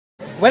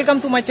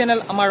Welcome to my channel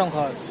Amar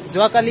Raanghar.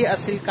 Diwali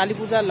asil Kali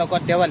Puja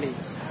logot Diwali.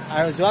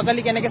 Aru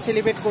Diwali keneke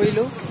celebrate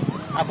korilu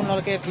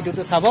আপোনালোকে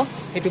ভিডিওটো চাব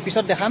এটো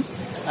পিছত দেখাম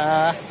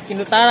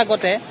কিন্তু তাৰ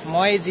আগতে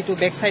মই যেটো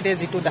ব্যাক সাইডে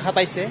যেটো দেখা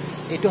পাইছে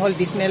এটো হল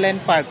ডিজনিল্যান্ড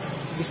পার্ক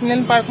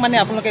ডিজনিল্যান্ড পার্ক মানে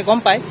আপোনালোকে গম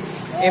পায়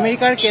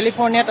আমেৰিকাৰ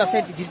কেলিফৰ্ণিয়াত আছে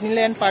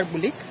ডিজনিল্যান্ড পাৰ্ক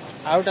বুলি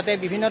আৰু তাতে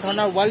বিভিন্ন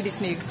ধৰণৰ ওয়ার্ল্ড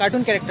ডিজনি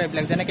কার্টুন ক্যারেক্টার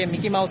বিলাক যেনেকে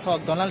মিকি মাউস হক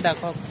ডোনাল্ড ডাক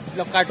হক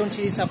ব্লক কার্টুন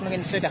সিরিজ আপোনালোকে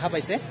নিশ্চয় দেখা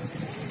পাইছে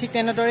ঠিক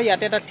তেনেদৰে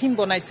ইয়াতে এটা থিম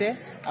বনাইছে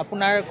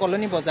আপোনাৰ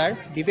কলনী বজাৰ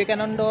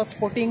বিবেকানন্দ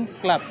স্পোৰ্টিং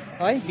ক্লাব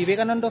হয়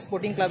বিবেকানন্দ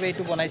স্পোৰ্টিং ক্লাবে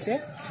এটো বনাইছে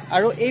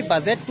আৰু এই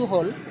বাজেটটো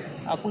হল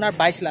আপোনাৰ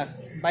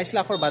 22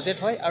 লাখৰ বাজেট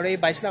হয় আৰু এই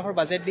 22 লাখৰ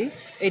বাজেট দি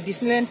এই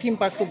ডিজনিল্যান্ড থিম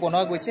পাৰ্কটো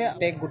বনোৱা গৈছে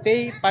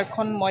গোটেই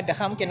পাৰ্কখন মই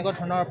দেখাম কেনেকুৱা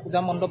ধৰণৰ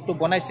পূজা মণ্ডপটো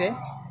বনাইছে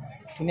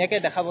ধুনিয়াকে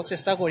দেখাব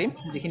চেষ্টা কৰিম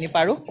যিখিনি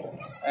পাৰো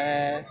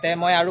তে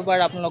মই আৰু বাৰ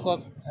আপোনালোকক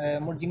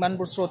মোৰ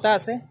যিমানবোৰ শ্ৰোতা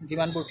আছে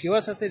যিমানবোৰ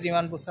ভিউয়াৰ্স আছে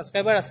যিমানবোৰ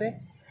সাবস্ক্ৰাইবাৰ আছে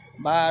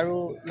বা আৰু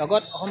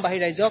লগত অসমবাহী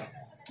ৰাইজক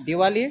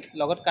দিৱালীৰ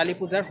লগত কালী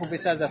পূজাৰ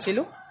শুভেচ্ছা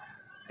যাচিলো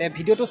তে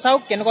ভিডিওটো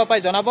চাওক কেনেকুৱা পাই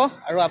জনাব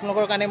আৰু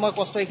আপোনালোকৰ কাৰণে মই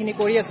কষ্ট এখিনি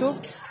কৰি আছো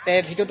তে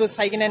ভিডিওটো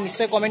চাই কিনে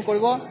নিশ্চয় কমেন্ট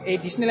কৰিব এই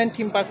ডিজনিল্যান্ড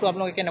থিম পাৰ্কটো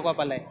আপোনালোকে কেনেকুৱা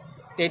পালে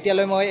তে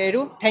এতিয়ালৈ মই এৰু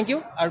থ্যাংক ইউ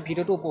আৰু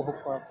ভিডিওটো উপভোগ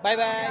কৰক bye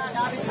bye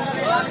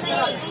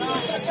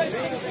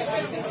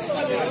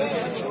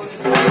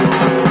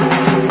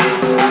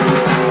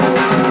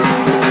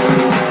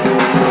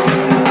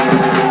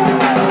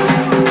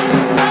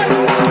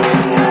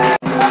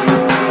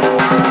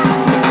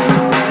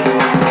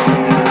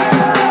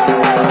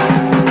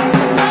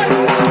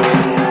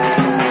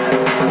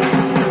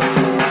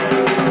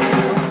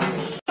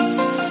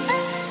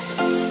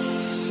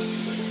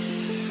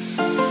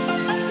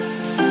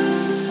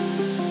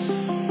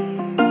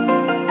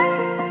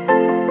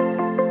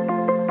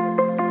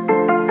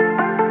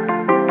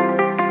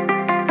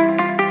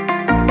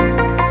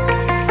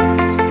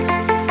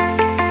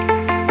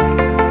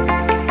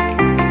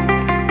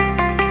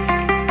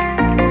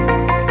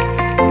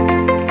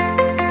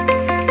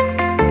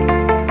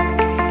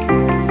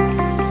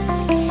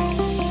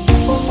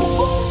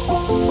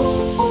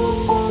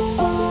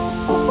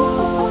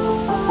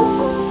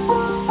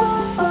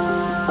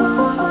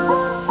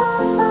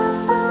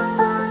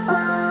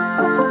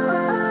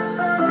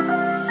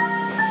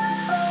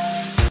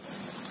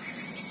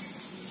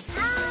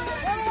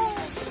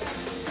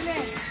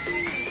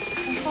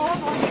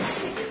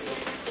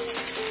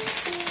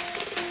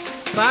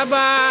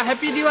Baba,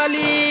 happy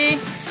Diwali.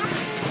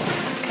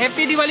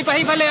 Happy Diwali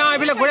pahi phale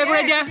ebile ঘুরে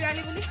ঘুরে দিয়া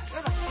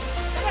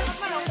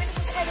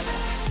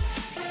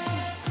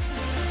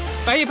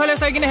pahi phale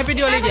sai kine happy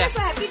Diwali dia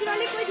happy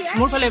Diwali koi dia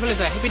mur phale phale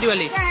sai happy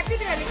Diwali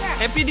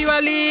happy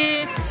Diwali